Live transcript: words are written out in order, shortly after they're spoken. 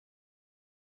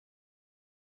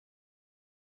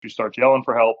She starts yelling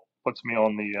for help, puts me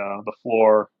on the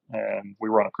floor, and we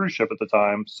were on a cruise ship at the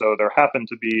time. So there happened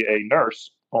to be a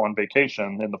nurse on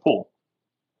vacation in the pool.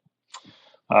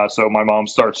 So my mom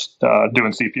starts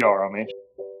doing CPR on me.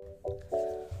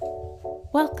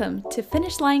 Welcome to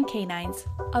Finish Line Canines,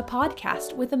 a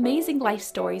podcast with amazing life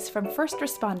stories from first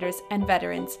responders and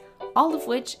veterans, all of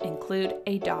which include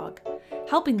a dog,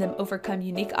 helping them overcome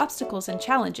unique obstacles and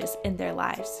challenges in their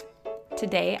lives.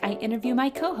 Today, I interview my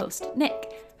co-host,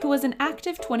 Nick, who was an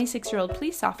active 26-year-old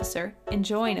police officer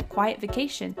enjoying a quiet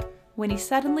vacation when he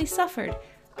suddenly suffered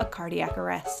a cardiac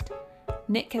arrest.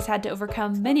 Nick has had to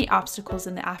overcome many obstacles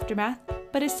in the aftermath,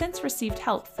 but has since received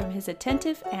help from his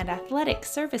attentive and athletic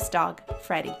service dog,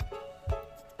 Freddy.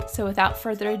 So without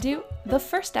further ado, the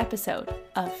first episode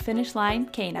of Finish Line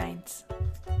Canines.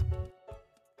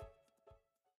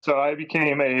 So I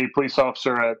became a police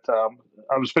officer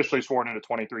I was officially sworn in at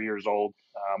 23 years old.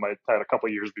 I had a couple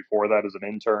of years before that as an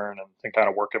intern and kind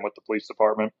of working with the police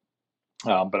department.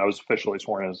 But I was officially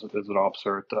sworn in as an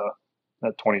officer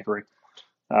at 23.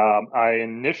 I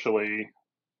initially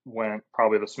went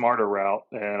probably the smarter route,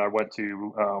 and I went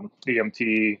to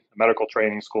EMT medical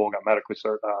training school, got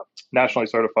nationally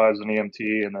certified as an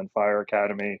EMT, and then fire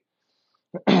academy,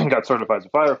 got certified as a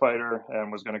firefighter,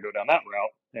 and was going to go down that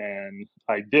route. And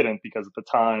I didn't because at the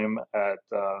time, I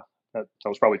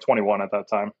was probably 21 at that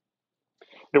time.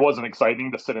 It wasn't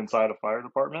exciting to sit inside a fire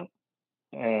department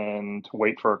and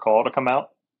wait for a call to come out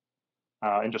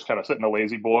and just kind of sit in a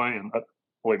lazy boy. And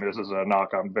believe me, this is a knock.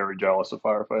 I'm very jealous of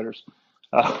firefighters.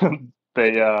 Uh,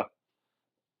 they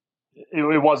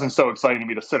it wasn't so exciting to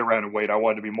me to sit around and wait. I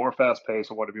wanted to be more fast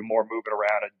paced. I wanted to be more moving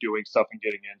around and doing stuff and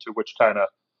getting into, which kind of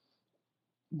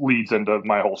leads into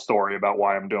my whole story about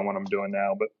why I'm doing what I'm doing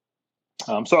now. But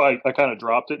so I kind of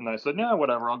dropped it and I said, yeah,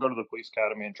 whatever. I'll go to the police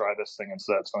academy and try this thing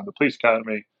instead. So I went to the police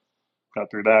academy, got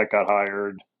through that, got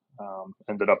hired,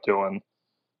 ended up doing.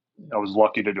 I was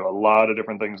lucky to do a lot of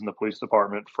different things in the police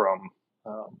department, from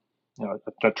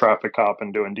a traffic cop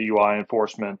and doing DUI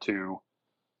enforcement to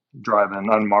driving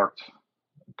unmarked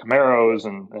Camaros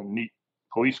and neat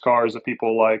police cars that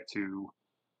people like. To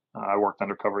I worked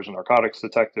undercover as a narcotics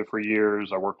detective for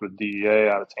years. I worked with DEA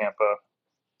out of Tampa.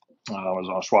 I was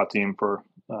on a SWAT team for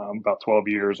about 12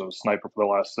 years. I was a sniper for the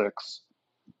last 6.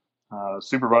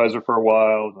 Supervisor for a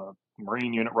while, the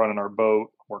Marine unit running our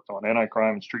boat, worked on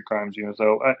anti-crime and street crimes units.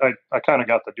 So I kind of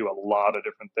got to do a lot of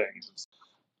different things.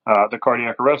 The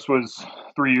cardiac arrest was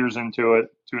 3 years into it,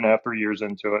 2.5, 3 years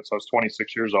into it. So I was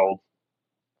 26 years old.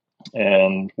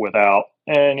 And without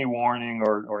any warning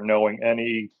or knowing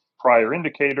any prior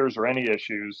indicators or any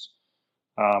issues,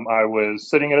 I was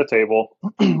sitting at a table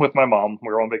with my mom. We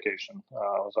were on vacation,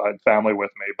 so I had family with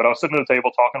me. But I was sitting at a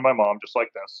table talking to my mom just like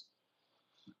this.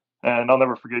 And I'll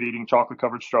never forget eating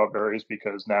chocolate-covered strawberries,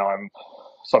 because now I'm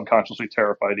subconsciously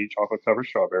terrified to eat chocolate-covered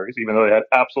strawberries, even though they had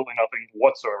absolutely nothing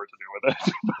whatsoever to do with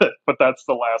it. but that's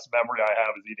the last memory I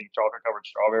have, is eating chocolate-covered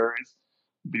strawberries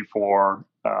before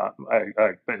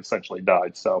I essentially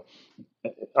died. So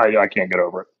I can't get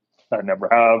over it. I never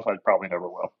have. I probably never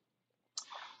will.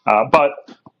 But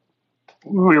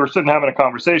we were sitting having a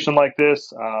conversation like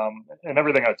this, and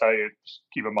everything I tell you, just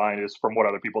keep in mind, is from what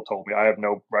other people told me. I have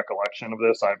no recollection of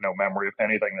this. I have no memory of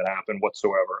anything that happened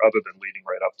whatsoever, other than leading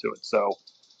right up to it. So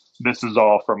this is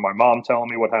all from my mom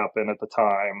telling me what happened at the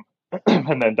time,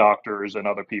 and then doctors and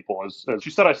other people. As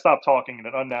she said, I stopped talking in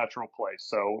an unnatural place.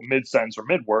 So mid-sentence or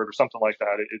mid-word or something like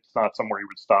that, it's not somewhere you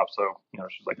would stop. So,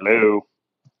 she's like, hello,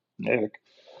 Nick.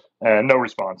 And no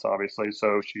response, obviously.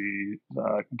 So she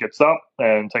gets up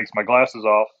and takes my glasses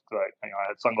off. I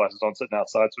had sunglasses on sitting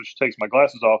outside. So she takes my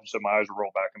glasses off and said my eyes roll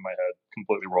back in my head,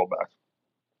 completely roll back.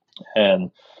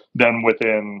 And then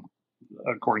within,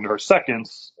 according to her,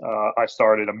 seconds, I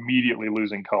started immediately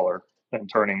losing color and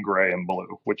turning gray and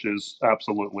blue, which is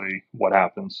absolutely what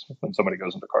happens when somebody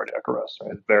goes into cardiac arrest.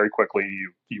 Right? Very quickly,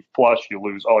 you flush, you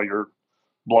lose all your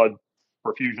blood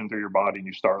perfusion through your body, and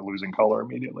you start losing color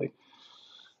immediately.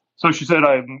 So she said,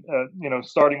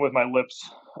 starting with my lips,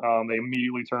 they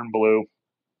immediately turn blue.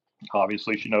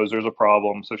 Obviously, she knows there's a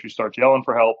problem. So she starts yelling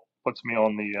for help, puts me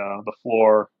on the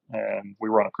floor, and we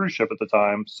were on a cruise ship at the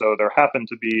time. So there happened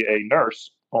to be a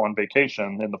nurse on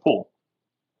vacation in the pool.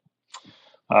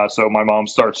 So my mom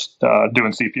starts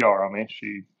doing CPR on me.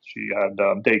 She had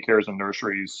daycares and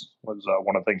nurseries was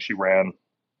one of the things she ran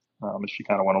as she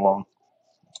kind of went along.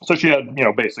 So she had,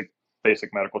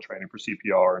 basic medical training for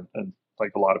CPR, and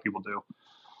like a lot of people do.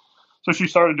 So she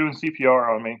started doing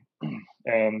CPR on me,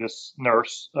 and this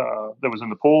nurse that was in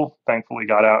the pool thankfully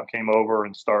got out, came over,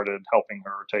 and started helping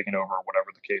her, taking over whatever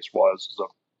the case was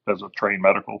as a trained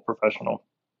medical professional.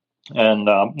 And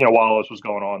while this was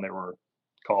going on, they were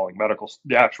calling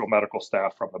the actual medical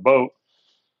staff from the boat,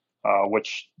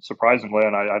 which surprisingly,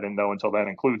 and I didn't know until then,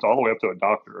 includes all the way up to a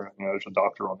doctor. There's a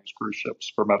doctor on these cruise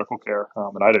ships for medical care,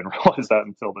 and I didn't realize that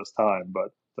until this time.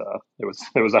 But it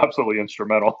was absolutely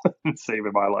instrumental in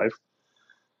saving my life.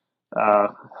 Uh,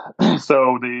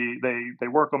 so they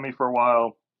work on me for a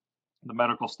while. The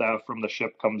medical staff from the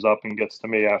ship comes up and gets to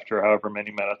me after however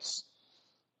many minutes.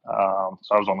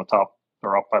 So I was on the top,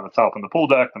 or up by the top in the pool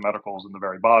deck. The medical's in the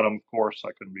very bottom, of course.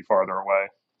 I couldn't be farther away.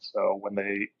 So when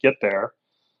they get there,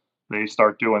 they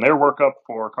start doing their workup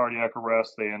for cardiac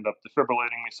arrest. They end up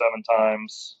defibrillating me 7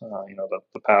 times,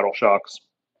 the paddle shocks.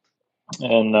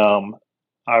 And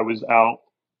I was out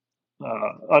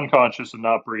unconscious and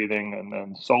not breathing, and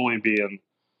then solely being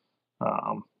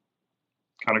um,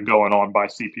 kind of going on by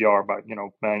CPR, by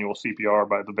manual CPR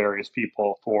by the various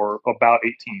people for about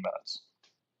 18 minutes.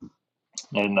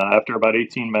 And after about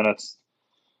 18 minutes,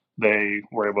 they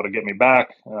were able to get me back.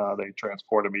 They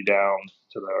transported me down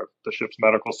to the ship's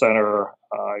medical center.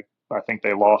 I think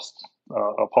they lost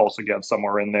a pulse again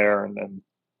somewhere in there, and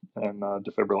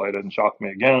defibrillated and shocked me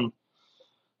again.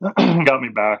 Got me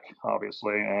back,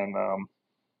 obviously, and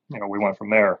we went from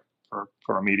there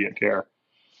for immediate care.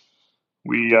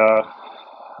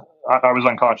 I was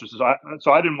unconscious,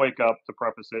 so I didn't wake up. To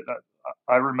preface it,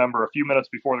 I remember a few minutes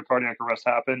before the cardiac arrest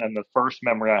happened, and the first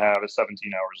memory I have is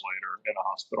 17 hours later in a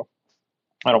hospital.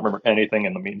 I don't remember anything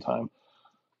in the meantime.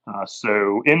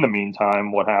 So in the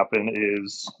meantime, what happened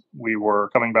is we were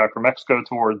coming back from Mexico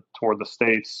toward the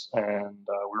States, and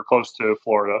we were close to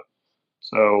Florida.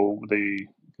 So the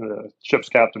ship's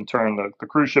captain turned the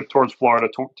cruise ship towards Florida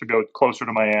to go closer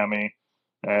to Miami,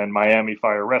 and Miami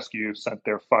Fire Rescue sent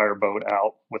their fireboat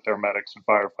out with their medics and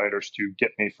firefighters to get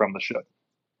me from the ship.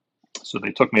 So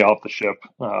they took me off the ship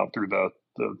through the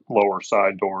lower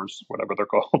side doors, whatever they're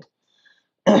called,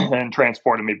 and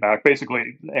transported me back,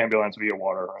 basically ambulance via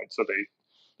water, right? So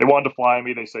they wanted to fly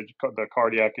me. They said the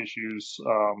cardiac issues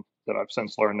that I've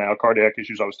since learned now, cardiac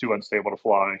issues, I was too unstable to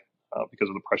fly because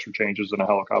of the pressure changes in a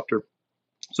helicopter.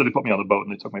 So they put me on the boat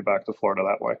and they took me back to Florida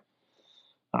that way.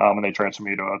 And they transferred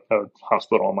me to a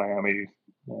hospital in Miami,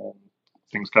 and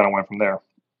things kind of went from there.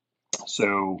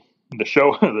 So the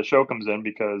show comes in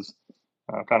because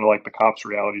kind of like the Cops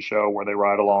reality show where they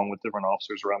ride along with different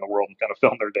officers around the world and kind of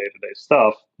film their day-to-day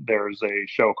stuff. There's a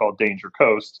show called Danger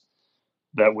Coast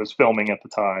that was filming at the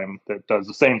time that does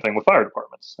the same thing with fire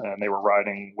departments, and they were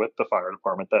riding with the fire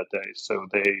department that day. So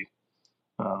they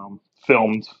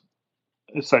filmed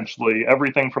essentially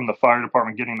everything from the fire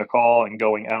department getting the call and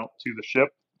going out to the ship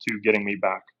to getting me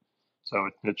back. So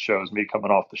it shows me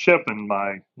coming off the ship and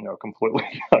my completely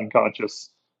unconscious,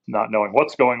 not knowing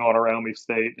what's going on around me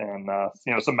state, and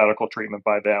some medical treatment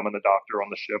by them and the doctor on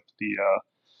the ship.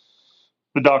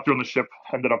 The doctor on the ship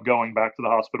ended up going back to the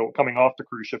hospital, coming off the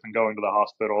cruise ship and going to the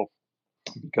hospital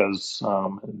because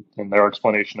in their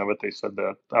explanation of it, they said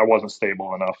that I wasn't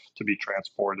stable enough to be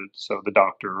transported. So the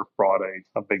doctor brought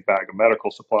a big bag of medical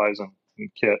supplies and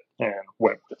kit and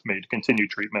went with me to continue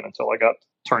treatment until I got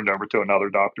turned over to another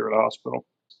doctor at a hospital.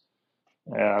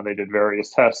 They did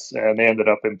various tests, and they ended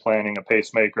up implanting a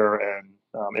pacemaker and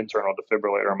internal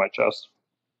defibrillator in my chest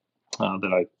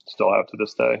that I still have to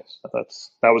this day. So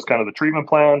that was kind of the treatment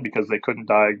plan because they couldn't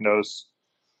diagnose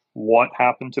what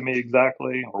happened to me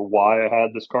exactly or why I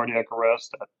had this cardiac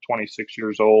arrest at 26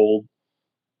 years old,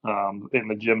 in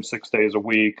the gym 6 days a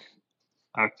week,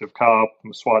 active cop.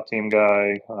 I'm a SWAT team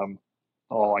guy.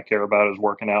 All I care about is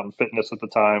working out and fitness at the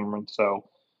time. And so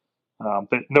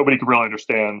nobody could really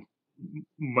understand,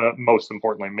 most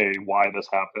importantly me, why this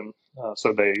happened.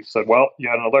 So they said, well, you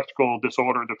had an electrical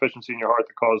disorder deficiency in your heart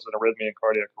that caused an arrhythmia and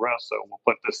cardiac arrest, so we'll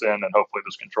put this in and hopefully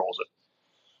this controls it.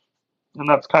 And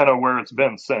that's kind of where it's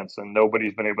been since, and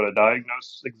nobody's been able to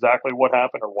diagnose exactly what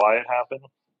happened or why it happened,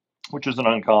 which isn't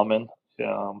uncommon.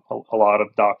 A lot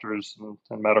of doctors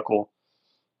and medical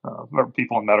or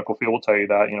people in medical field will tell you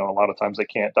that a lot of times they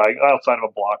can't outside of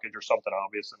a blockage or something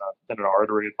obvious in an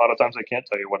artery. A lot of times they can't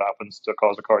tell you what happens to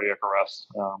cause a cardiac arrest.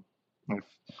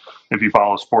 If you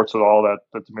follow sports at all, that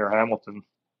Demir Hamilton,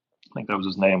 I think that was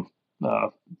his name,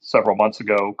 several months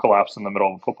ago, collapsed in the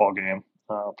middle of a football game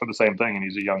for the same thing, and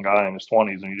he's a young guy in his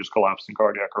 20s, and he just collapsed in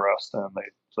cardiac arrest. And they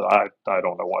said, I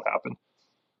don't know what happened,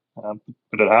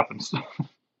 but it happens.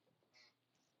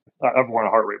 I've worn a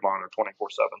heart rate monitor 24/7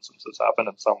 since this happened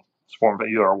in some form of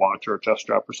either a watch or a chest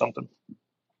strap or something.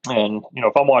 And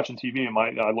if I'm watching TV and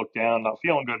I look down, not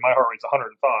feeling good, my heart rate's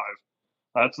 105.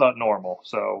 That's not normal.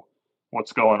 So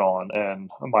what's going on?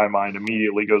 And my mind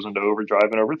immediately goes into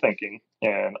overdrive and overthinking,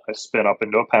 and I spin up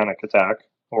into a panic attack,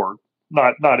 or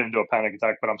not into a panic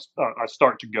attack, but I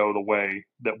start to go the way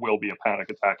that will be a panic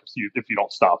attack if you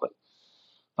don't stop it,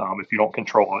 if you don't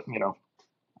control it,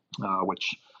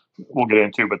 which we'll get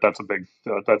into. But that's a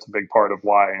big part of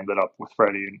why I ended up with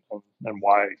Freddie, and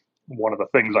why one of the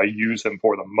things I use him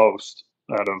for the most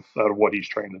out of what he's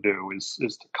trained to do is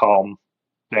to calm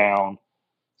down,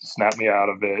 snap me out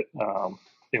of it,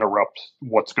 interrupt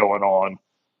what's going on.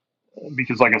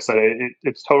 Because, like I said,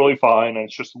 it's totally fine, and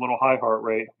it's just a little high heart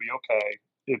rate. It'll be okay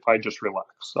if I just relax.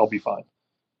 I'll be fine.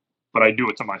 But I do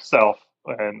it to myself,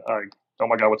 and oh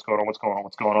my God, what's going on? What's going on?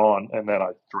 What's going on? And then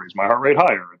I raise my heart rate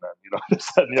higher, and then this,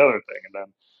 that, and the other thing, and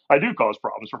then I do cause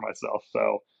problems for myself.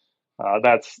 So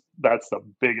that's the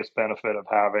biggest benefit of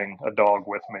having a dog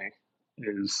with me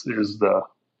is the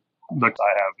I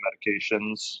have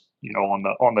medications.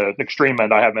 On the extreme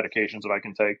end, I have medications that I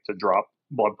can take to drop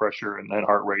blood pressure and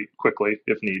heart rate quickly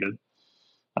if needed.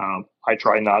 I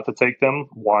try not to take them.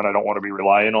 One, I don't want to be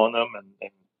relying on them,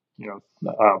 and you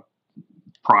know,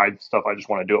 pride stuff. I just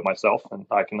want to do it myself, and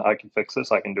I can fix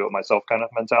this. I can do it myself, kind of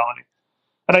mentality.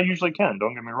 And I usually can.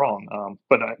 Don't get me wrong.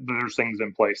 But there's things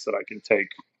in place that I can take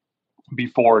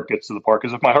before it gets to the part.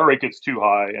 Because if my heart rate gets too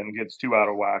high and gets too out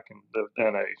of whack,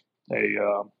 and a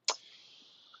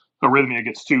arrhythmia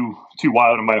gets too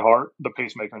wild in my heart, the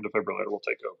pacemaker and defibrillator will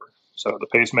take over. So the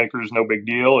pacemaker is no big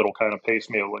deal. It'll kind of pace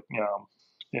me,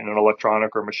 in an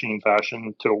electronic or machine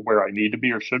fashion to where I need to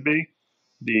be or should be.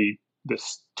 The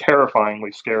this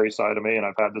terrifyingly scary side of me, and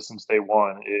I've had this since day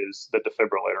one, is the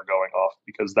defibrillator going off,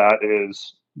 because that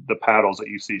is the paddles that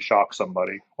you see shock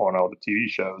somebody on all the TV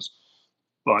shows.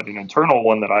 But an internal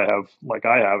one that I have, like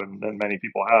I have, and many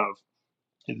people have,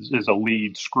 is a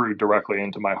lead screwed directly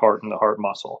into my heart and the heart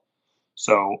muscle.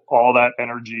 So all that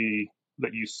energy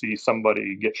that you see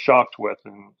somebody get shocked with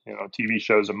in TV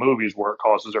shows and movies where it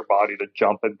causes their body to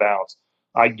jump and bounce,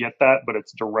 I get that, but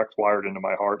it's direct wired into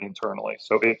my heart internally.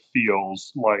 So it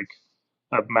feels like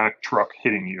a Mack truck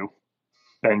hitting you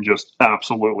and just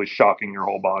absolutely shocking your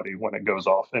whole body when it goes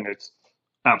off, and it's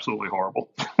absolutely horrible.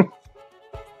 I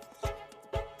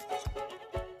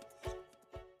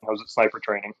was at sniper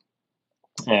training,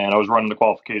 and I was running the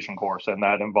qualification course, and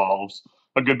that involves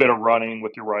a good bit of running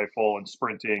with your rifle and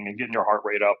sprinting and getting your heart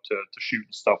rate up to shoot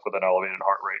and stuff with an elevated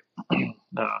heart rate,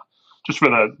 just for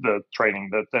the training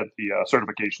that the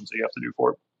certifications that you have to do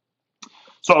for it.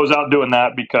 So I was out doing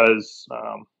that because,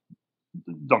 don't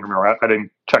get me wrong, I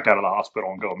didn't check out of the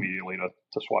hospital and go immediately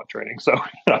to SWAT training. So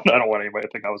I don't want anybody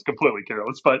to think I was completely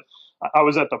careless, but I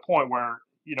was at the point where,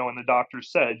 and the doctor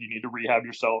said, you need to rehab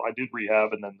yourself. I did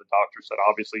rehab. And then the doctor said,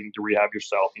 obviously, you need to rehab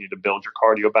yourself. You need to build your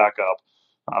cardio back up,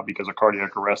 because a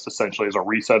cardiac arrest essentially is a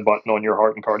reset button on your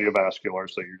heart and cardiovascular.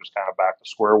 So you're just kind of back to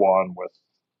square one with,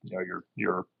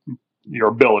 your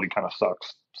ability kind of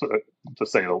sucks, to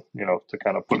say, to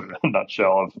kind of put it in a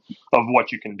nutshell of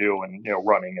what you can do, and,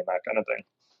 running and that kind of thing.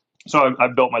 So I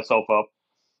built myself up,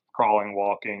 crawling,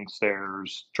 walking,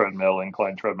 stairs, treadmill,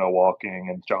 incline treadmill, walking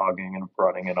and jogging and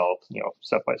running, and all,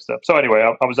 step by step. So anyway,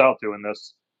 I was out doing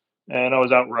this, and I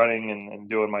was out running and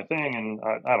doing my thing. And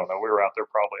I don't know, we were out there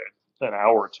probably an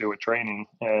hour or two at training,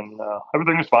 and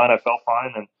everything was fine. I felt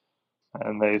fine.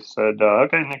 And they said,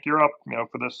 okay, Nick, you're up,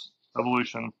 for this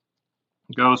evolution.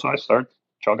 Go. So I start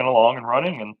chugging along and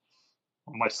running, and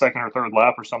on my second or third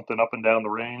lap or something up and down the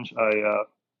range,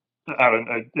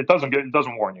 it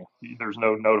doesn't warn you. There's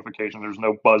no notification. There's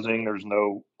no buzzing. There's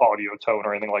no audio tone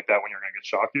or anything like that when you're going to get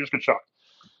shocked. You just get shocked.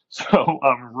 So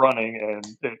I'm running, and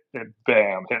it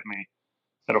bam hit me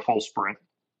at a full sprint,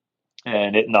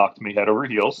 and it knocked me head over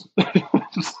heels.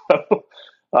 So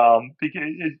because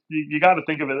you got to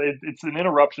think of it's an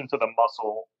interruption to the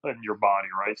muscle in your body,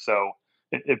 right? So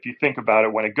if you think about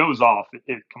it, when it goes off,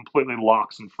 it completely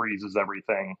locks and freezes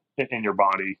everything in your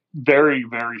body. Very,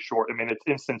 very short. I mean, it's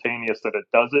instantaneous that it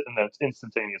does it, and then it's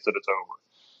instantaneous that it's over.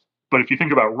 But if you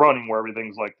think about running, where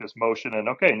everything's like this motion, and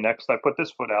okay, next I put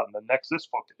this foot out, and then next this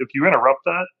foot. If you interrupt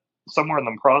that somewhere in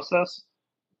the process,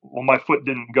 well, my foot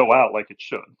didn't go out like it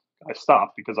should. I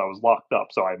stopped because I was locked up,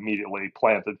 so I immediately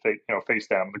planted, face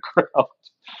down on the ground,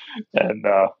 and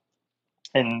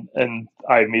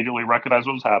I immediately recognized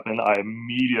what was happening. I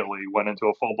immediately went into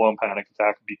a full blown panic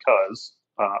attack because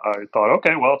I thought,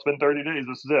 okay, well, it's been 30 days.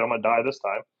 This is it. I'm gonna die this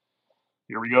time.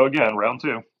 Here we go again, round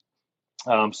two.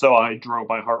 So I drove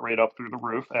my heart rate up through the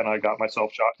roof, and I got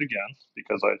myself shocked again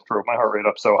because I drove my heart rate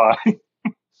up so high.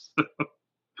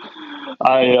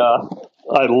 I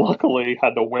I luckily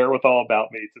had the wherewithal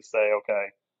about me to say, okay,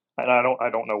 and I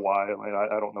don't know why. I mean,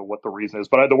 I don't know what the reason is,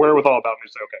 but I had the wherewithal about me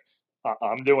to say, okay,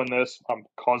 I'm doing this. I'm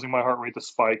causing my heart rate to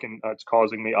spike, and it's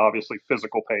causing me obviously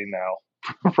physical pain now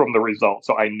from the result.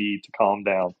 So I need to calm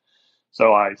down.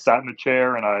 So I sat in the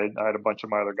chair, and I had a bunch of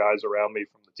my other guys around me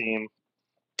from the team,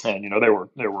 and they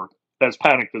were as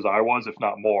panicked as I was, if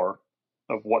not more,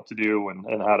 of what to do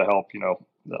and how to help.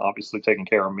 Obviously taking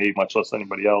care of me, much less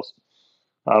anybody else.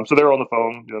 So they were on the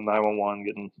phone doing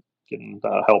 911, getting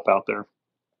help out there.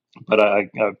 But I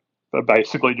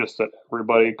basically just said,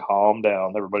 everybody calm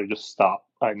down, everybody just stop.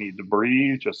 I need to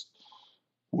breathe, just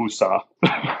woosah,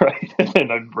 right,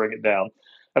 and I'd bring it down.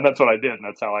 And that's what I did, and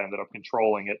that's how I ended up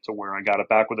controlling it to where I got it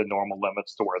back within normal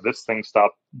limits, to where this thing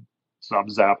stopped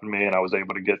zapping me, and I was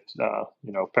able to get,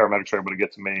 paramedics were able to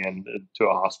get to me and to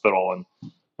a hospital,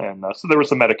 and so there were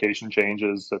some medication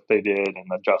changes that they did and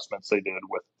adjustments they did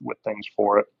with things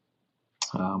for it,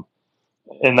 um,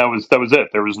 and that was it.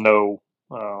 There was no,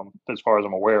 as far as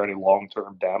I'm aware, any long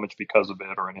term damage because of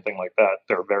it or anything like that.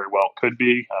 There very well could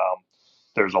be.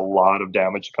 There's a lot of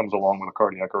damage that comes along with a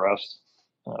cardiac arrest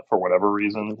for whatever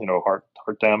reason, heart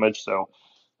damage. So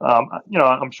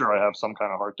I'm sure I have some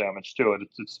kind of heart damage to it.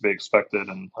 It's to be expected,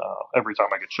 and every time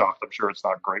I get shocked, I'm sure it's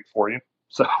not great for you.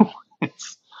 So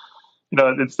it's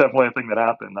it's definitely a thing that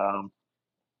happened.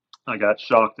 I got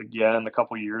shocked again a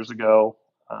couple years ago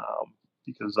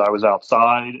because I was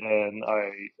outside and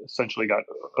I essentially got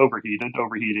overheated.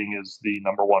 Overheating is the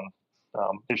number one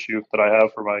issue that I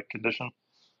have for my condition.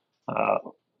 Uh,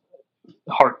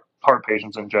 heart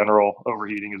patients in general,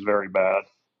 overheating is very bad.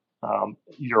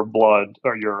 Your blood,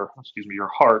 or your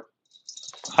heart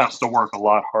has to work a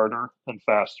lot harder and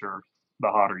faster the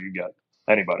hotter you get.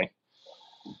 Anybody.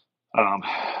 Um,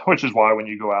 which is why when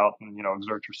you go out and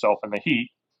exert yourself in the heat,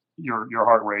 your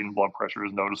heart rate and blood pressure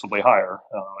is noticeably higher,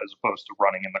 as opposed to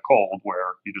running in the cold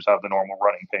where you just have the normal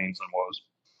running pains and woes.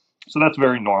 So that's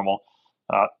very normal.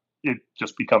 Uh, it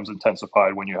just becomes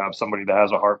intensified when you have somebody that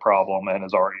has a heart problem and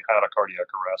has already had a cardiac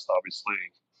arrest. Obviously,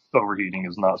 overheating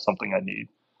is not something I need.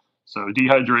 So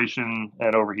dehydration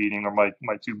and overheating are my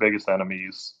two biggest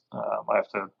enemies. I have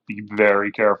to be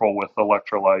very careful with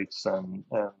electrolytes and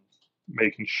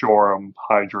making sure I'm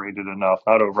hydrated enough,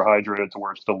 not overhydrated to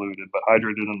where it's diluted, but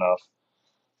hydrated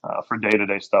enough for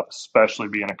day-to-day stuff, especially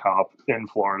being a cop in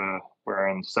Florida,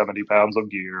 wearing 70 pounds of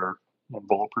gear and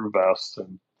bulletproof vests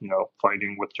and,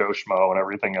 fighting with Joe Schmo and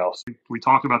everything else. We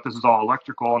talk about this is all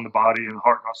electrical and the body and the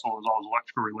heart muscle is all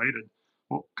electrical related.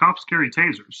 Well, cops carry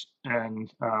tasers,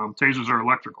 and tasers are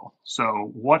electrical.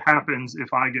 So what happens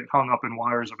if I get hung up in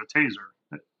wires of a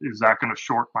taser? Is that going to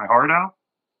short my heart out?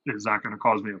 Is that going to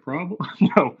cause me a problem?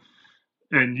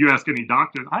 And you ask any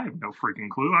doctor, I have no freaking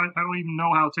clue. I don't even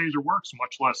know how a taser works,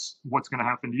 much less what's going to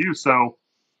happen to you. So,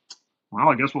 well,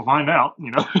 I guess we'll find out.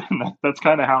 That's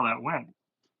kind of how that went.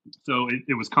 So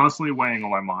it was constantly weighing on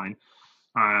my mind.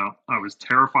 I was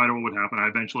terrified of what would happen. I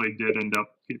eventually did end up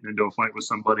getting into a fight with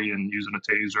somebody and using a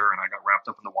taser, and I got wrapped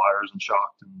up in the wires and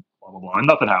shocked and blah blah blah. And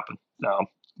nothing happened.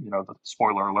 The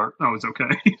spoiler alert. I was okay,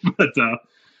 but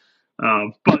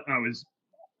I was,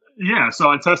 yeah. So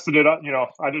I tested it. I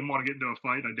didn't want to get into a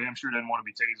fight. I damn sure didn't want to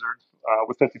be tasered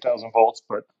with 50,000 volts,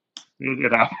 but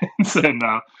it happens. And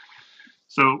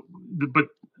so, but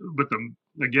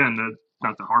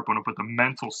not to harp on it, but the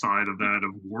mental side of that, of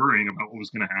worrying about what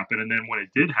was going to happen, and then when it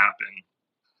did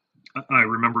happen, I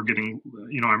remember getting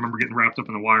wrapped up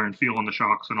in the wire and feeling the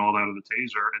shocks and all that of the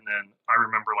taser, and then I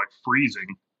remember like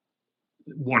freezing,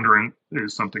 wondering,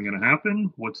 is something going to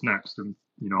happen? What's next? And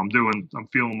I'm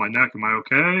feeling my neck. Am I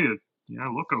okay? Yeah,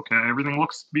 I look okay. Everything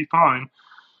looks to be fine.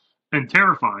 And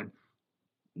terrified.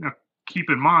 Now, keep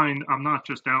in mind, I'm not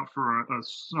just out for a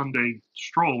Sunday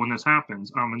stroll when this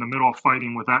happens. I'm in the middle of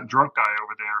fighting with that drunk guy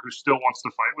over there who still wants to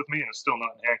fight with me and is still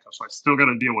not in handcuffs. So I still got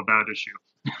to deal with that issue.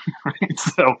 Right?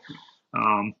 So,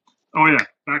 oh yeah,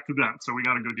 back to that. So we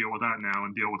got to go deal with that now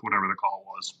and deal with whatever the call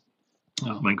was.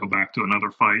 Then go back to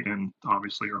another fight, and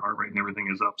obviously your heart rate and everything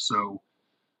is up. So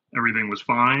everything was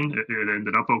fine. It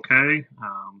ended up okay,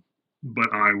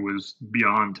 but I was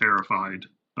beyond terrified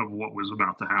of what was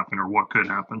about to happen or what could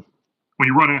happen. When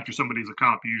you run after somebody as a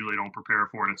cop, you usually don't prepare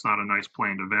for it. It's not a nice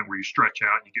planned event where you stretch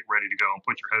out and you get ready to go and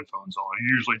put your headphones on.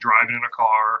 You're usually driving in a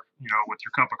car, with your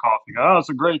cup of coffee. Oh, it's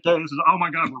a great day. This is, oh my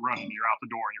God, we're running. You're out the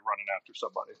door and you're running after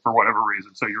somebody for whatever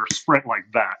reason. So you're a sprint like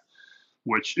that,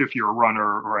 which if you're a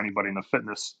runner or anybody in the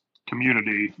fitness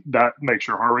community, that makes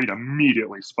your heart rate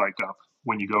immediately spike up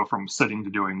when you go from sitting to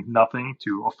doing nothing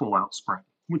to a full out sprint,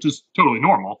 which is totally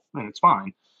normal and it's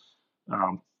fine.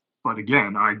 But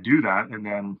again, I do that, and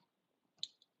then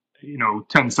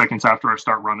 10 seconds after I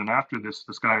start running after this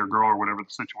guy or girl or whatever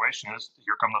the situation is,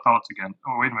 here come the thoughts again.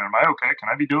 Oh, wait a minute. Am I okay? Can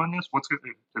I be doing this?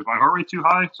 Is my heart rate too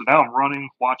high? So now I'm running,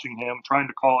 watching him, trying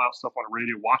to call out stuff on the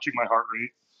radio, watching my heart rate.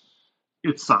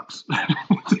 It sucks.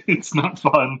 It's not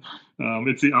fun.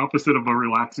 It's the opposite of a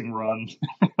relaxing run.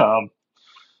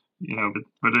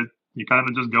 you kind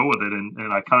of just go with it.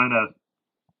 And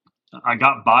I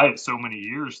got by it so many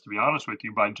years, to be honest with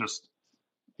you, by just,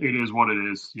 it is what it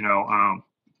is.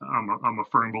 I'm a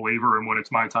firm believer in when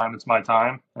it's my time.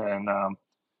 And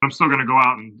I'm still going to go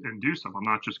out and do stuff. I'm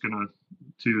not just going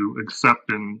to accept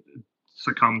and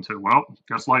succumb to, well,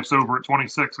 guess life's over at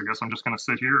 26. I guess I'm just going to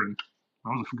sit here and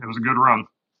it was a good run.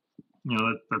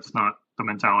 That's not the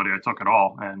mentality I took at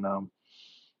all. And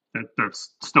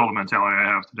that's still the mentality I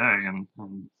have today. And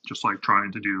just like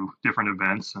trying to do different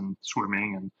events and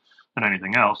swimming and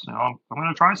anything else, I'm going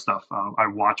to try stuff. I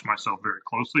watch myself very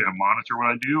closely. I monitor what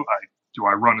I do. Do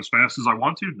I run as fast as I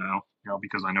want to? No,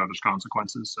 because I know there's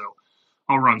consequences. So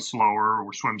I'll run slower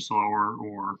or swim slower,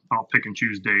 or I'll pick and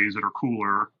choose days that are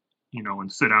cooler,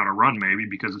 and sit out a run maybe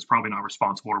because it's probably not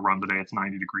responsible to run the day it's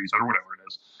 90 degrees or whatever it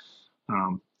is.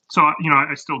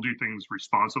 I still do things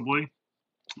responsibly,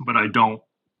 but I don't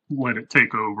let it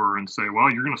take over and say, well,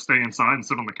 you're going to stay inside and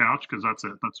sit on the couch because that's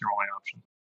it. That's your only option.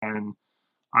 And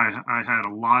I had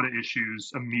a lot of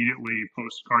issues immediately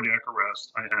post cardiac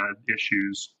arrest. I had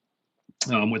issues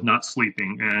with not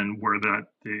sleeping, and where the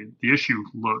issue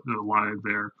lied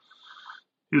there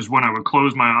is when I would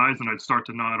close my eyes and I'd start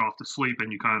to nod off to sleep,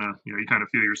 and you kind of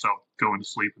feel yourself going to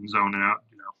sleep and zoning out,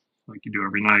 like you do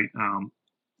every night.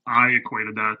 I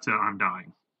equated that to I'm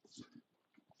dying.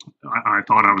 I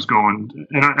thought I was going,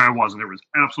 and I wasn't. There was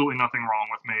absolutely nothing wrong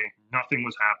with me. Nothing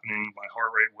was happening. My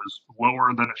heart rate was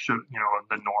lower than it should,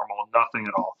 than normal. Nothing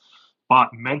at all. But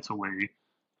mentally,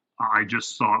 I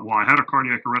just thought, well, I had a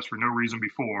cardiac arrest for no reason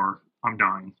before. I'm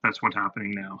dying. That's what's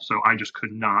happening now. So I just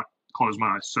could not close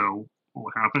my eyes. So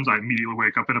what happens? I immediately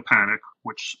wake up in a panic,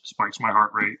 which spikes my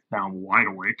heart rate. Now I'm wide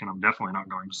awake, and I'm definitely not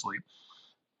going to sleep.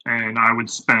 And I would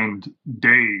spend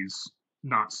days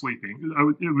not sleeping.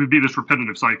 It would be this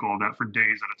repetitive cycle of that for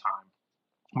days at a time,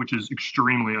 which is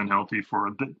extremely unhealthy for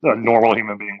a normal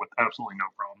human being with absolutely no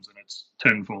problems. And it's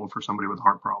tenfold for somebody with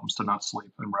heart problems to not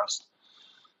sleep and rest.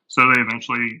 So they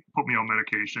eventually put me on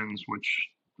medications, which,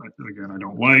 again, I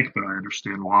don't like, but I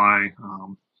understand why.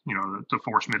 To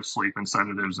force me to sleep, and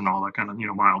sedatives and all that kind of,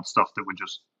 mild stuff that would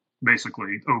just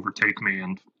basically overtake me.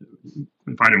 And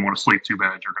if I didn't want to sleep too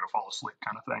bad, you're going to fall asleep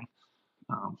kind of thing,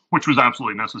 which was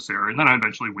absolutely necessary. And then I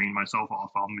eventually weaned myself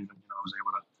off of them, and I was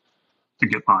able to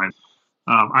get by.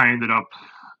 I ended up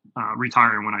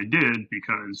retiring when I did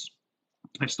because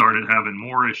I started having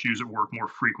more issues at work more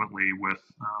frequently with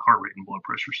heart rate and blood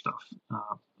pressure stuff.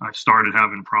 I started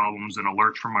having problems and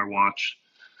alerts from my watch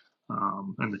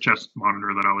and the chest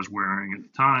monitor that I was wearing at the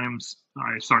times.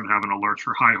 I started having alerts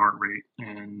for high heart rate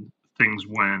and things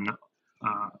when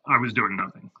I was doing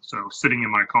nothing. So sitting in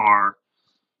my car,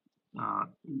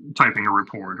 typing a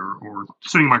report, or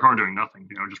sitting in my car doing nothing,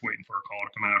 just waiting for a call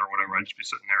to come out or whatever. I'd just be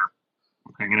sitting there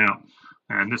hanging out,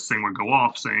 and this thing would go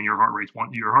off saying your heart rate's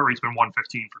been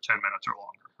 115 for 10 minutes or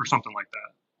longer, or something like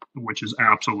that, which is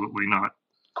absolutely not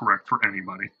correct for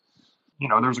anybody.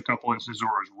 There's a couple instances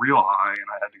where it was real high, and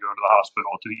I had to go to the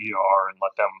hospital, to the ER, and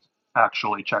let them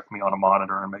actually check me on a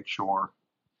monitor and make sure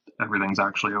everything's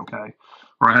actually okay.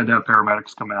 Or I had to have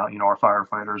paramedics come out. Our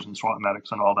firefighters and SWAT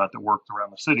medics and all that worked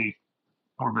around the city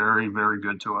were very, very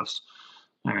good to us.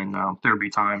 And there'd be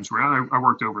times where I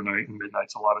worked overnight and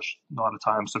midnights a lot of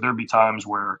times. So there'd be times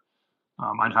where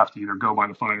I'd have to either go by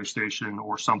the fire station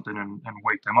or something and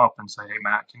wake them up and say, "Hey,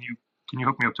 Matt, can you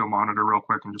hook me up to a monitor real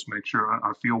quick and just make sure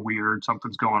I feel weird,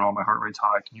 something's going on, my heart rate's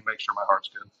high. Can you make sure my heart's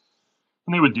good?"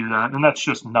 And they would do that, and that's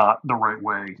just not the right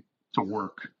way to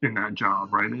work in that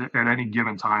job, right? At any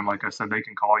given time, like I said, they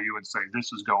can call you and say,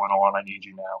 "This is going on. I need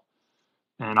you now."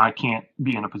 And I can't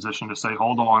be in a position to say,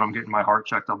 "Hold on, I'm getting my heart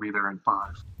checked. I'll be there in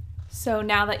 5." So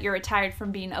now that you're retired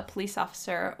from being a police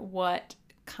officer, what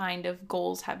kind of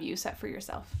goals have you set for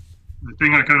yourself? The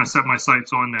thing I kind of set my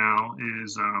sights on now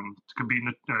is to compete in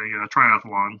a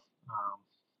triathlon.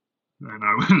 And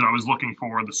I was looking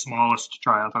for the smallest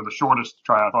triathlon, the shortest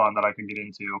triathlon that I could get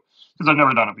into, because I've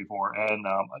never done it before, and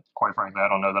quite frankly, I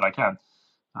don't know that I can.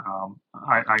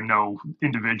 I know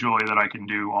individually that I can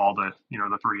do all the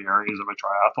 3 areas of a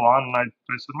triathlon, and I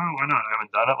said, "No, why not? I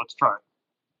haven't done it. Let's try it."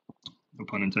 No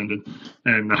pun intended.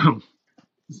 And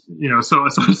so I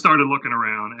started looking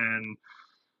around, and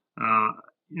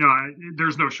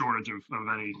there's no shortage of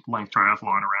any length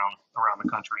triathlon around the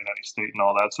country in any state and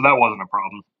all that, so that wasn't a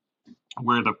problem.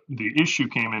 Where the issue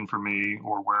came in for me,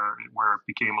 or where it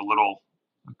became a little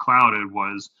clouded,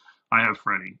 was I have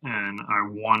Freddy, and I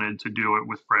wanted to do it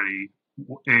with Freddy,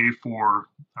 for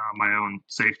my own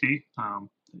safety.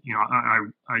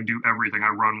 I do everything. I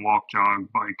run, walk, jog,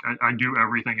 bike. I do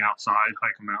everything outside,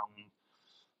 hike a mountain,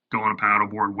 go on a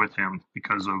paddleboard with him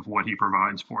because of what he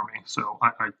provides for me. So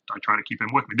I try to keep him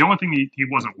with me. The only thing he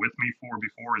wasn't with me for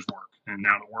before is work. And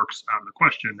now that work's out of the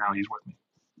question, now he's with me.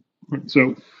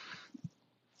 So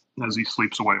as he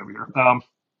sleeps away over here.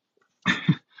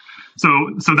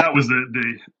 So that was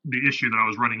the issue that I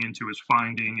was running into, is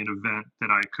finding an event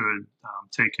that I could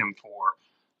take him for.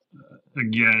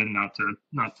 Again, not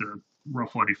to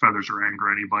ruffle any feathers or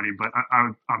anger anybody, but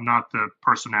I'm not the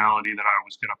personality that I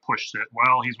was going to push it.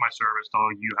 Well, he's my service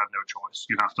dog. You have no choice.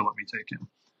 You have to let me take him.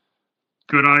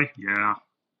 Could I? Yeah.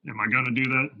 Am I going to do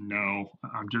that? No.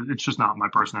 It's just not my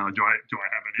personality. Do I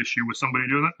have an issue with somebody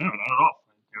doing that? No, not at all.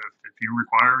 If you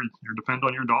require you depend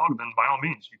on your dog, then by all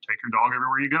means, you take your dog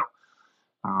everywhere you go.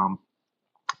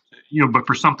 But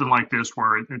for something like this,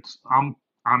 where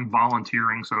I'm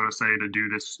volunteering, so to say, to do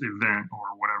this event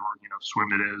or whatever,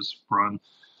 swim it is, run.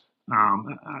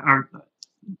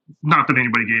 Not that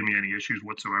anybody gave me any issues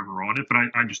whatsoever on it, but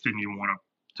I just didn't even want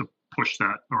to push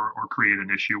that or create an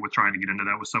issue with trying to get into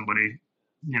that with somebody.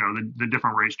 The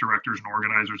different race directors and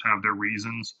organizers have their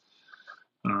reasons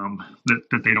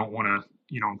that they don't want to,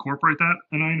 incorporate that,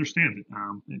 and I understand it.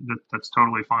 That's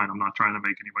totally fine. I'm not trying to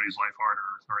make anybody's life harder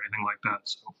or anything like that.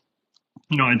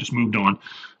 So, I just moved on.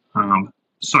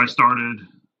 So I started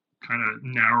kind of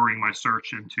narrowing my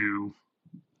search into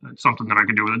something that I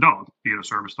could do with a dog, be it a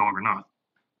service dog or not,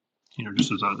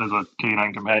 just as a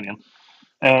canine companion.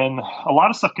 And a lot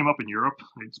of stuff came up in Europe.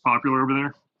 It's popular over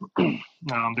there.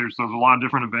 There's a lot of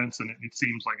different events, and it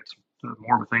seems like it's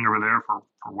more of a thing over there for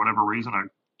whatever reason. I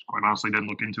quite honestly didn't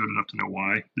look into it enough to know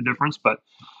why the difference, but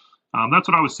that's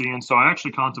what I was seeing. So I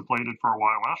actually contemplated for a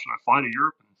while, well, should I fly to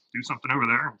Europe and do something over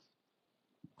there?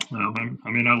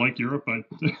 I like Europe. I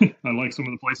like some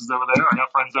of the places over there. I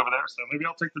got friends over there, so maybe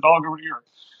I'll take the dog over to Europe.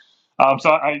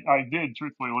 So I did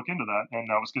truthfully look into that,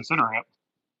 and I was considering it.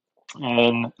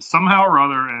 And somehow or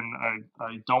other, and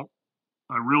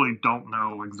I really don't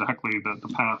know exactly the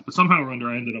path, but somehow or other,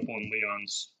 I ended up on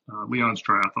Leon's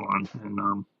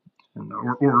triathlon,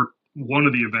 or one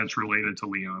of the events related to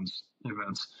Leon's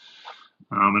events.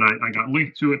 And I got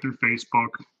linked to it through Facebook,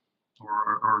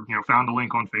 or found a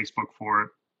link on Facebook for it,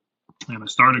 and I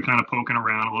started kind of poking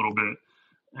around a little bit.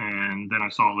 And then I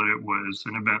saw that it was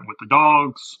an event with the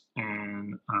dogs,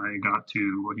 and I got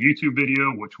to a YouTube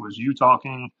video, which was you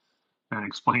talking and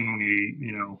explaining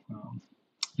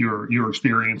your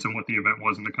experience and what the event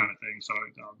was and the kind of thing. So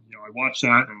I watched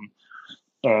that,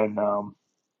 and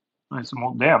I said,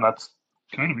 well, damn, that's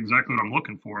kind of exactly what I'm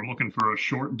looking for. I'm looking for a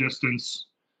short distance,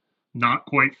 not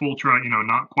quite full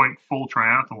triathlon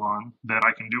that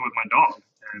I can do with my dog.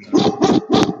 And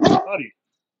buddy,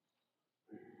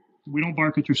 we don't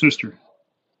bark at your sister.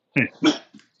 Hey,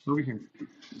 over here.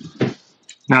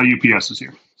 Now UPS is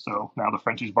here. So now the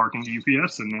Frenchie's barking at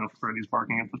UPS, and now Freddy's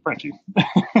barking at the Frenchie.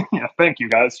 Yeah, thank you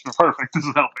guys. Perfect. This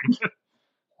is helping.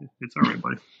 It's all right,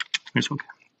 buddy. It's okay.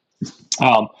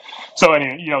 So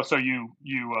anyway, so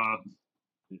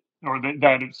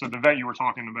so the vet you were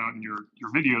talking about in your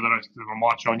video that I'm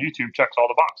watching on YouTube checks all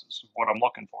the boxes of what I'm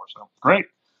looking for. So great.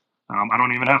 I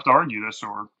don't even have to argue this,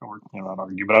 or not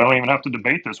argue, but I don't even have to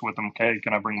debate this with them. Okay,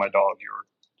 can I bring my dog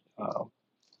here?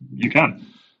 You can.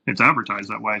 It's advertised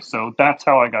that way. So that's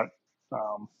how I got.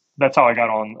 That's how I got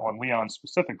on Leon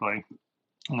specifically,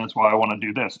 and that's why I want to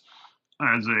do this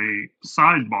as a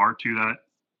sidebar to that.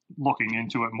 Looking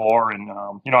into it more, and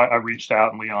I reached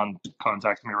out, and Leon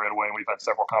contacted me right away, and we've had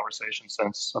several conversations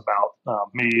since about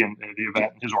me and the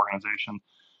event and his organization.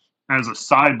 As a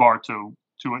sidebar to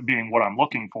it being what I'm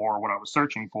looking for, what I was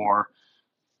searching for,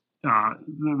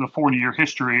 the 40-year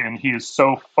history, and he is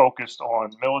so focused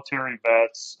on military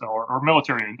vets, or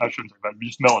military, I shouldn't say vet,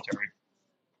 just military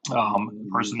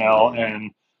personnel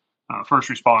and first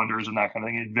responders and that kind of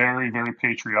thing. He's very, very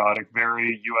patriotic,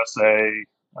 very USA,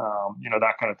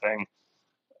 that kind of thing,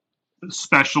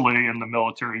 especially in the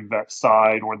military vet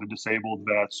side or the disabled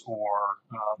vets, or,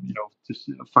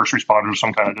 just first responders,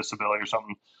 some kind of disability or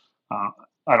something.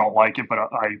 I don't like it, but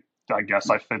I guess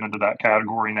I fit into that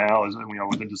category now, as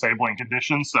with a disabling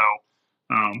condition. So,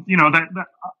 that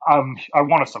I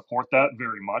want to support that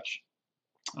very much.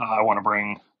 I want to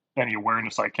bring any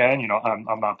awareness I can.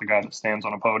 I'm not the guy that stands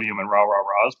on a podium and rah rah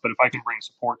rahs, but if I can bring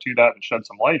support to that and shed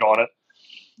some light on it,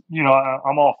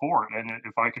 I'm all for it. And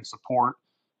if I can support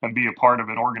and be a part of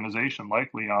an organization like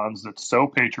Leon's that's so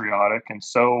patriotic and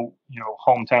so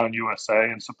hometown USA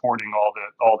and supporting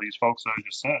all these folks that I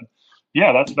just said,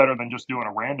 yeah, that's better than just doing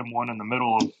a random one in the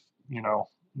middle of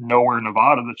nowhere,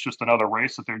 Nevada. That's just another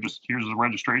race that they're just, here's the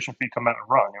registration fee, come out and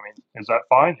run. I mean, is that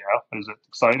fine? Yeah. Is it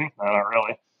exciting? No, not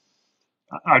really.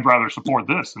 I'd rather support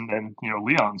this and then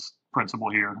Leon's principle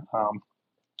here.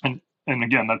 And and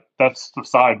again, that's the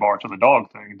sidebar to the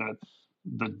dog thing.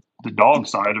 That the dog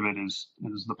side of it is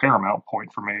the paramount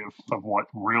point for me of what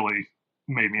really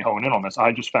made me hone in on this.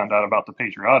 I just found out about the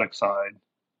patriotic side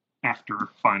after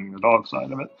finding the dog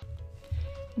side of it.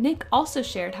 Nick also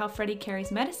shared how Freddy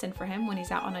carries medicine for him when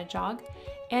he's out on a jog,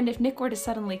 and if Nick were to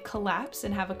suddenly collapse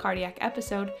and have a cardiac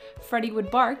episode, Freddy would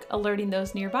bark, alerting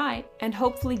those nearby, and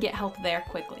hopefully get help there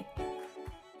quickly.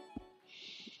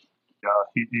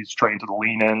 He's trained to the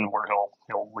lean in, where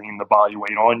he'll lean the body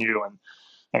weight on you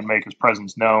and make his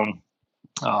presence known.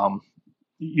 Um,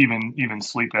 even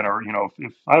sleeping, or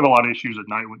if I have a lot of issues at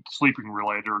night with sleeping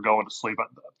related or going to sleep,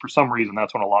 for some reason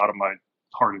that's when a lot of my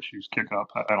heart issues kick up.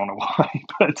 I don't know why,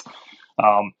 but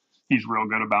he's real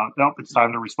good about, nope, it's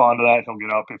time to respond to that. He'll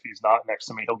get up. If he's not next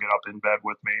to me, he'll get up in bed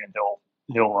with me, and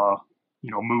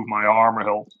he'll move my arm,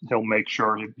 or he'll make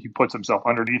sure he puts himself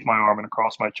underneath my arm and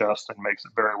across my chest, and makes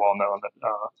it very well known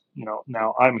that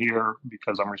now I'm here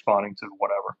because I'm responding to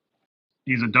whatever.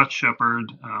 He's a Dutch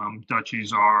Shepherd.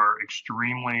 Dutchies are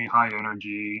extremely high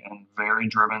energy and very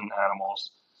driven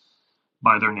animals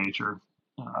by their nature,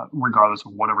 regardless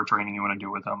of whatever training you want to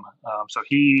do with them. So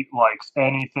he likes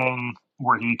anything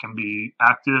where he can be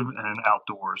active and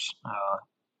outdoors.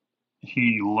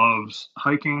 He loves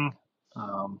hiking.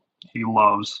 He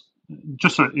loves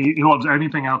he loves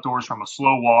anything outdoors, from a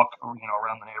slow walk, or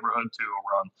around the neighborhood, to a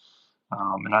run.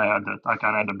 And I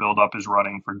kind of had to build up his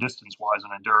running for distance wise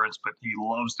and endurance, but he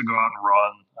loves to go out and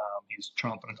run. He's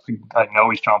chomping. I know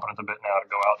he's chomping at the bit now to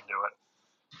go out and do it.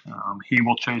 He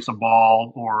will chase a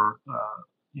ball, or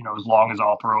as long as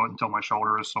I'll throw it until my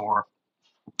shoulder is sore.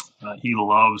 He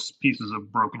loves pieces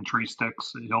of broken tree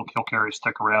sticks. He'll carry a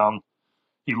stick around.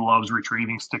 He loves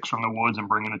retrieving sticks from the woods and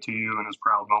bringing it to you in his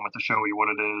proud moment to show you what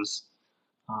it is.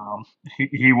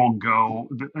 He will go.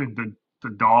 The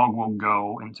dog will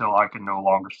go until I can no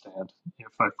longer stand,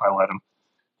 if I let him.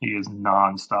 He is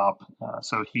nonstop.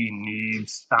 So he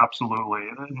needs, absolutely,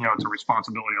 it's a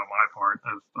responsibility on my part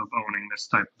of owning this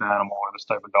type of animal or this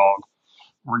type of dog,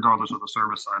 regardless of the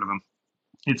service side of him.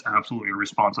 It's absolutely a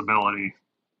responsibility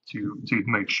to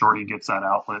make sure he gets that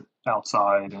outlet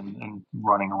outside and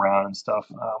running around and stuff.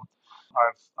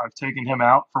 I've taken him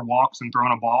out for walks and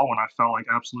thrown a ball when I felt like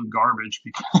absolute garbage,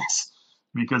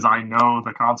 because I know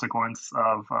the consequence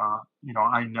of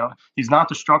I know he's not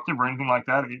destructive or anything like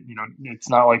that. It's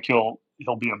not like he'll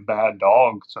be a bad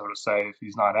dog, so to say, if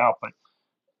he's not out. But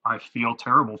I feel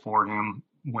terrible for him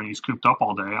when he's cooped up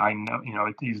all day. I know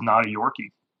he's not a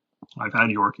Yorkie. I've had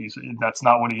Yorkies. That's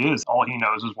not what he is. All he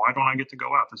knows is, why don't I get to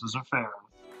go out? This isn't fair.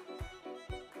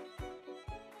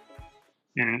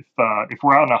 If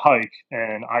we're out on a hike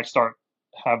and I start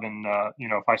having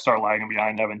if I start lagging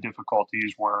behind, having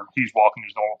difficulties where he's walking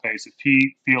his normal pace, if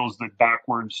he feels the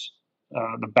backward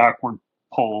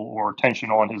pull or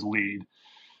tension on his lead,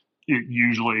 it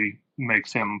usually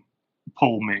makes him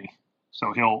pull me.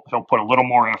 So he'll put a little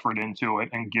more effort into it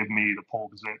and give me the pull.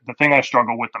 Because the thing I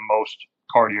struggle with the most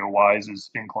cardio wise is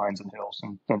inclines and hills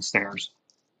and stairs.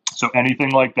 So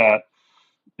anything like that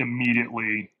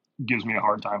immediately gives me a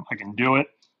hard time. I can do it,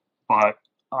 but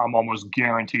I'm almost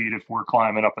guaranteed, if we're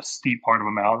climbing up a steep part of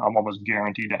a mountain, I'm almost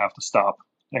guaranteed to have to stop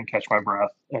and catch my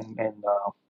breath. And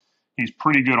he's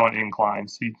pretty good on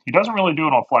inclines. He doesn't really do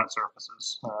it on flat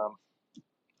surfaces.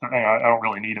 I don't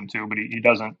really need him to, but he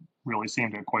doesn't really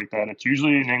seem to equate that. It's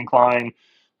usually an incline,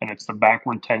 and it's the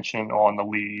backward tension on the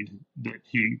lead that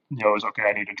he knows, okay,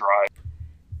 I need to drive.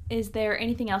 Is there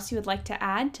anything else you would like to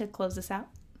add to close this out?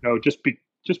 No, just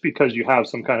because you have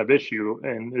some kind of issue,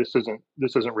 and this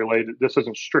isn't related, this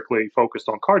isn't strictly focused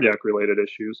on cardiac related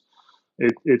issues.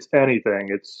 It's anything.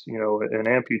 It's an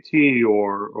amputee,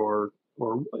 or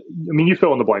I mean, you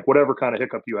fill in the blank, whatever kind of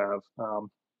hiccup you have.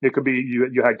 It could be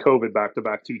you had COVID back to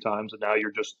back 2 times, and now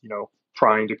you're just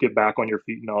trying to get back on your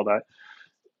feet and all that.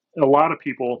 A lot of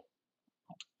people,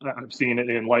 I've seen it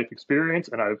in life experience,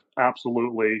 and I've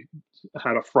absolutely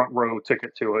had a front row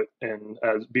ticket to it, and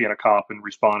as being a cop and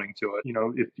responding to it.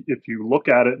 If you look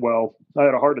at it, well, I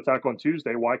had a heart attack on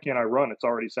Tuesday, why can't I run? It's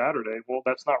already Saturday. Well,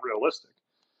 that's not realistic.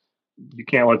 You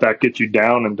can't let that get you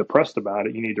down and depressed about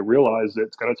it. You need to realize that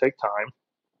it's going to take time.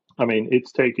 I mean,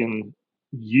 it's taken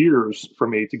years for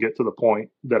me to get to the point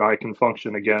that I can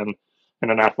function again in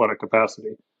an athletic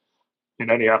capacity, in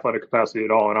any athletic capacity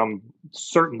at all. And I'm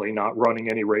certainly not running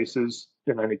any races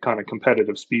in any kind of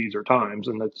competitive speeds or times.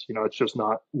 And that's, it's just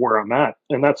not where I'm at.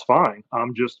 And that's fine.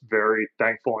 I'm just very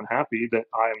thankful and happy that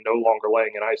I am no longer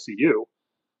laying in ICU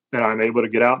and I'm able to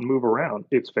get out and move around.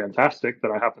 It's fantastic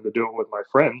that I happen to do it with my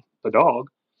friend, the dog.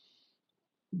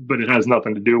 but it has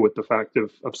nothing to do with the fact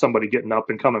of somebody getting up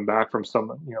and coming back from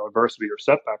some, adversity or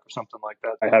setback or something like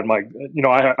that. I had my,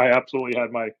 I absolutely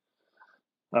had my,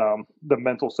 the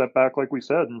mental setback, like we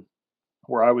said, and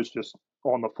where I was just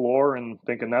on the floor and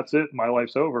thinking that's it, my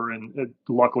life's over. And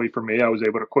luckily for me, I was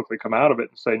able to quickly come out of it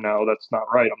and say, no, that's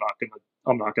not right.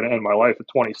 I'm not going to end my life at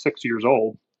 26 years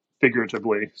old.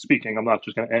 Figuratively speaking, I'm not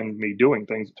just going to end me doing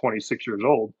things at 26 years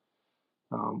old.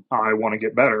 I want to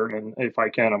get better, and if I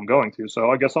can, I'm going to.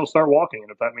 So I guess I'll start walking,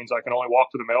 and if that means I can only walk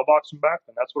to the mailbox and back,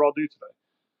 then that's what I'll do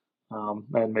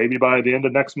today. And maybe by the end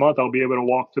of next month, I'll be able to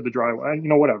walk to the driveway.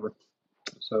 Whatever.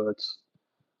 So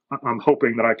I'm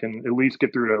hoping that I can at least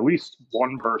get through to at least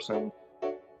one person.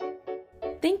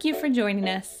 Thank you for joining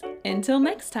us. Until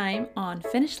next time on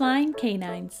Finish Line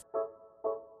Canines.